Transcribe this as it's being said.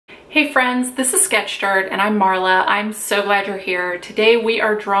Hey friends, this is Sketch Start and I'm Marla. I'm so glad you're here. Today we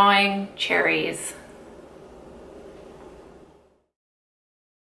are drawing cherries.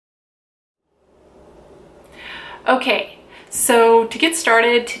 Okay, so to get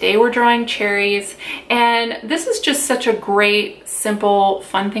started, today we're drawing cherries, and this is just such a great, simple,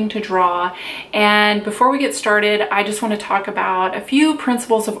 fun thing to draw. And before we get started, I just want to talk about a few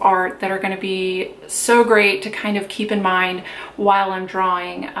principles of art that are going to be so great to kind of keep in mind while I'm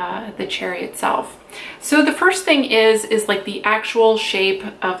drawing the cherry itself. So the first thing is like the actual shape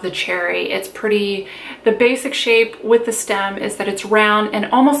of the cherry. It's pretty, the basic shape with the stem is that it's round and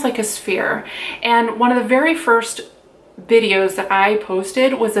almost like a sphere. And one of the very first videos that I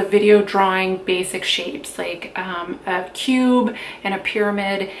posted was a video drawing basic shapes like a cube and a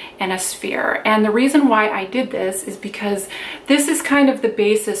pyramid and a sphere. And the reason why I did this is because this is kind of the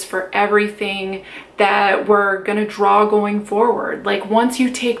basis for everything that we're gonna draw going forward. Like once you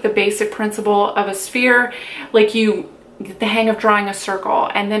take the basic principle of a sphere, like you get the hang of drawing a circle,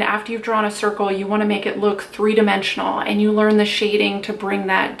 and then after you've drawn a circle you want to make it look three-dimensional, and you learn the shading to bring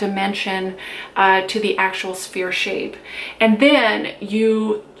that dimension to the actual sphere shape. And then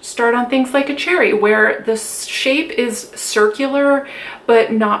you start on things like a cherry where the shape is circular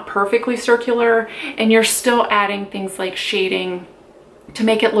but not perfectly circular, and you're still adding things like shading to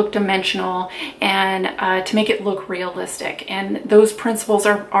make it look dimensional and to make it look realistic. And those principles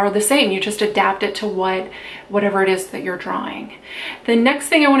are the same. You just adapt it to whatever it is that you're drawing. The next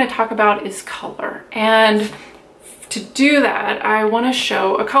thing I want to talk about is color. And to do that, I want to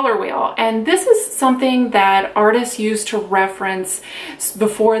show a color wheel. And this is something that artists use to reference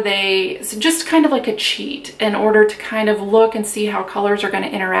before just kind of like a cheat, in order to kind of look and see how colors are going to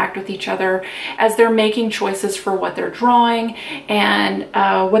interact with each other as they're making choices for what they're drawing and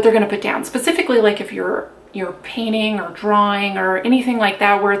what they're going to put down. Specifically, like if you're painting or drawing or anything like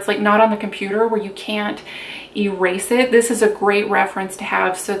that, where it's like not on the computer, where you can't erase it. This is a great reference to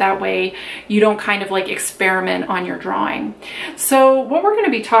have, so that way you don't kind of like experiment on your drawing. So what we're going to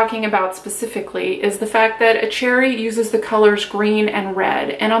be talking about specifically is the fact that a cherry uses the colors green and red.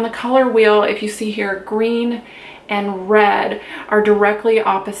 And on the color wheel, if you see here, green and red are directly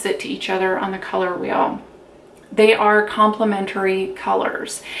opposite to each other on the color wheel. They are complementary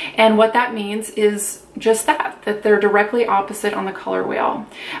colors. And what that means is just that they're directly opposite on the color wheel.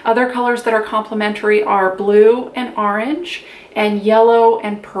 Other colors that are complementary are blue and orange and yellow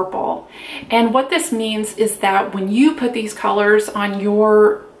and purple. And what this means is that when you put these colors on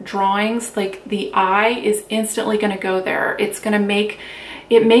your drawings, like the eye is instantly going to go there.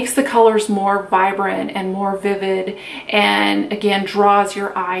 It makes the colors more vibrant and more vivid, and again draws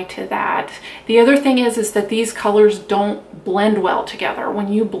your eye to that. The other thing is that these colors don't blend well together.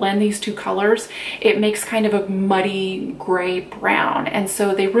 When you blend these two colors, it makes kind of a muddy gray brown, and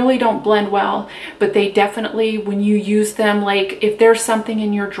so they really don't blend well, but they definitely, when you use them, like if there's something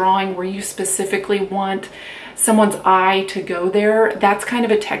in your drawing where you specifically want someone's eye to go there, that's kind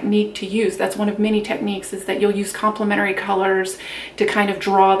of a technique to use. That's one of many techniques, is that you'll use complementary colors to kind of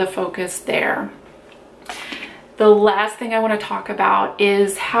draw the focus there. The last thing I want to talk about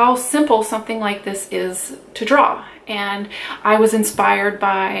is how simple something like this is to draw. And I was inspired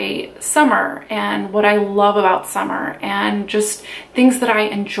by summer and what I love about summer and just things that I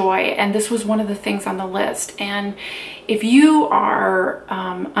enjoy. And this was one of the things on the list. And if you are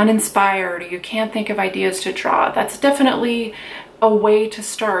uninspired, or you can't think of ideas to draw, that's definitely a way to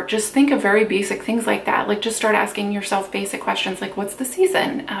start. Just think of very basic things like that. Like just start asking yourself basic questions like, what's the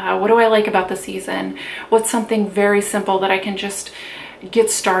season? What do I like about the season? What's something very simple that I can just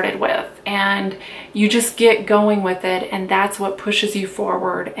get started with? And you just get going with it, and that's what pushes you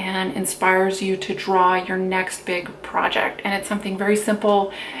forward and inspires you to draw your next big project. And it's something very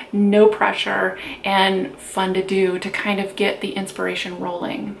simple, no pressure, and fun to do to kind of get the inspiration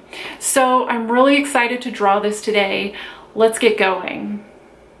rolling. So I'm really excited to draw this today. Let's get going.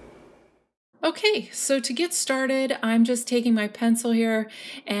 Okay, so to get started, I'm just taking my pencil here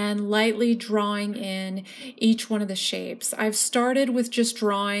and lightly drawing in each one of the shapes. I've started with just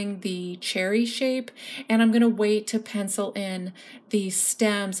drawing the cherry shape, and I'm going to wait to pencil in the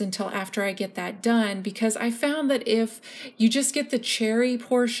stems until after I get that done, because I found that if you just get the cherry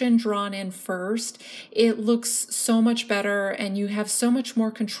portion drawn in first, it looks so much better and you have so much more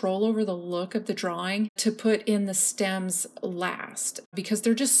control over the look of the drawing to put in the stems last, because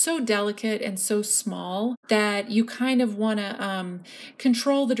they're just so delicate and so small that you kind of want to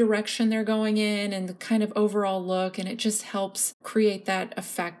control the direction they're going in and the kind of overall look, and it just helps create that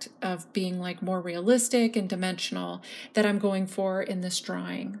effect of being like more realistic and dimensional that I'm going for are in this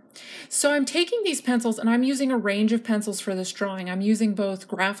drawing. So I'm taking these pencils and I'm using a range of pencils for this drawing. I'm using both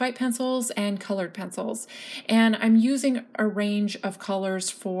graphite pencils and colored pencils, and I'm using a range of colors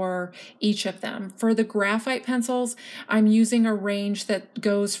for each of them. For the graphite pencils, I'm using a range that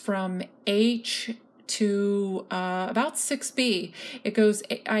goes from H to about 6B. It goes,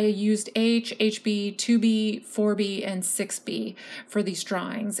 I used H, HB, 2B, 4B, and 6B for these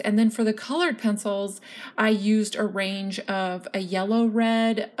drawings. And then for the colored pencils, I used a range of a yellow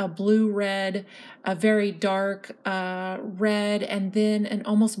red, a blue red, a very dark red, and then an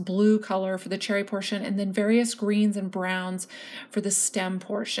almost blue color for the cherry portion, and then various greens and browns for the stem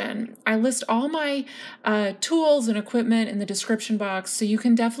portion. I list all my tools and equipment in the description box, so you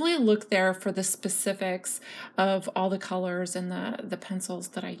can definitely look there for the specifics of all the colors and the pencils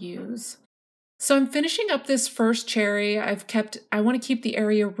that I use. So I'm finishing up this first cherry. I want to keep the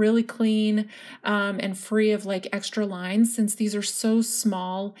area really clean and free of like extra lines, since these are so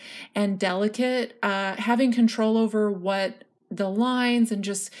small and delicate. Having control over what the lines and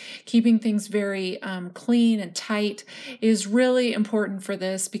just keeping things very clean and tight is really important for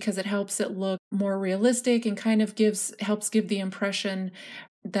this, because it helps it look more realistic and kind of helps give the impression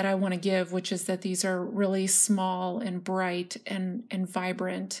that I want to give, which is that these are really small and bright and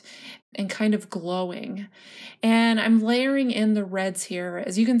vibrant and kind of glowing. And I'm layering in the reds here.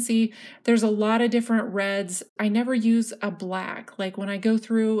 As you can see, there's a lot of different reds. I never use a black. Like when I go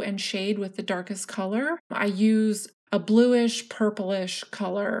through and shade with the darkest color, I use a bluish purplish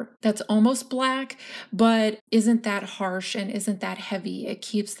color that's almost black, but isn't that harsh and isn't that heavy. It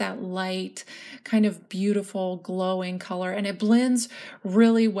keeps that light, kind of beautiful, glowing color, and it blends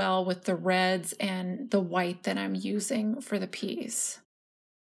really well with the reds and the white that I'm using for the piece.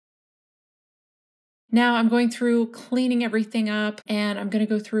 Now I'm going through cleaning everything up, and I'm going to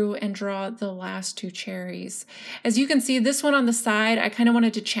go through and draw the last two cherries. As you can see, this one on the side, I kind of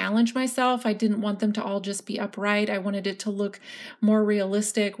wanted to challenge myself. I didn't want them to all just be upright. I wanted it to look more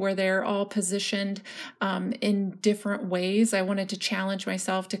realistic, where they're all positioned in different ways. I wanted to challenge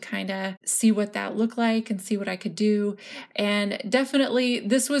myself to kind of see what that looked like and see what I could do. And definitely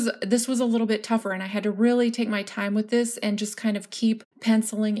this was a little bit tougher, and I had to really take my time with this and just kind of keep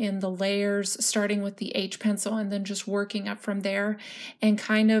penciling in the layers, starting with the H pencil and then just working up from there, and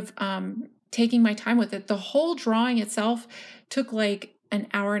kind of taking my time with it. The whole drawing itself took like an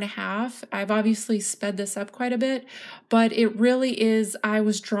hour and a half. I've obviously sped this up quite a bit, but it really is, I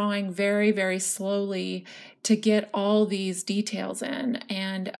was drawing very, very slowly to get all these details in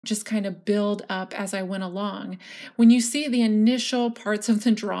and just kind of build up as I went along. When you see the initial parts of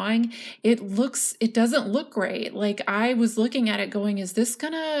the drawing, it doesn't look great. Like I was looking at it going, is this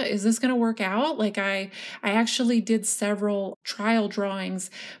gonna work out? Like I actually did several trial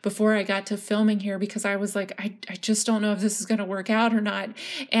drawings before I got to filming here, because I was like, I just don't know if this is gonna work out or not.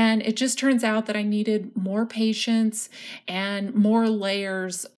 And it just turns out that I needed more patience and more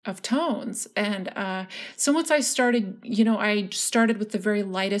layers of tones. And so once I started, I started with the very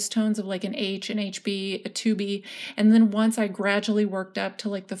lightest tones of like an H, an HB, a 2B. And then once I gradually worked up to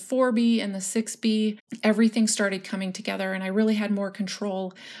like the 4B and the 6B, everything started coming together, and I really had more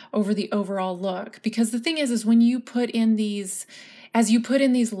control over the overall look. Because the thing is when you put in these, as you put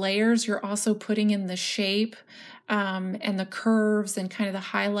in these layers, you're also putting in the shape and the curves and kind of the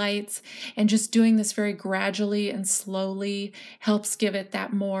highlights, and just doing this very gradually and slowly helps give it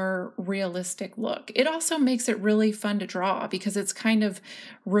that more realistic look. It also makes it really fun to draw, because it's kind of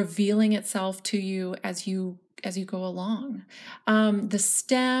revealing itself to you as you go along. The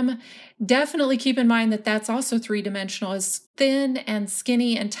stem, definitely keep in mind that that's also three-dimensional. As thin and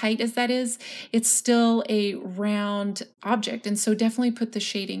skinny and tight as that is, it's still a round object, and so definitely put the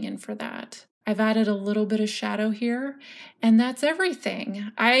shading in for that. I've added a little bit of shadow here, and that's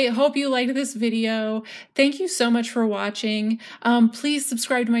everything. I hope you liked this video. Thank you so much for watching. Please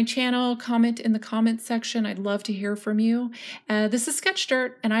subscribe to my channel, comment in the comments section. I'd love to hear from you. This is Sketch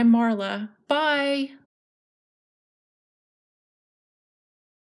Dirt, and I'm Marla. Bye!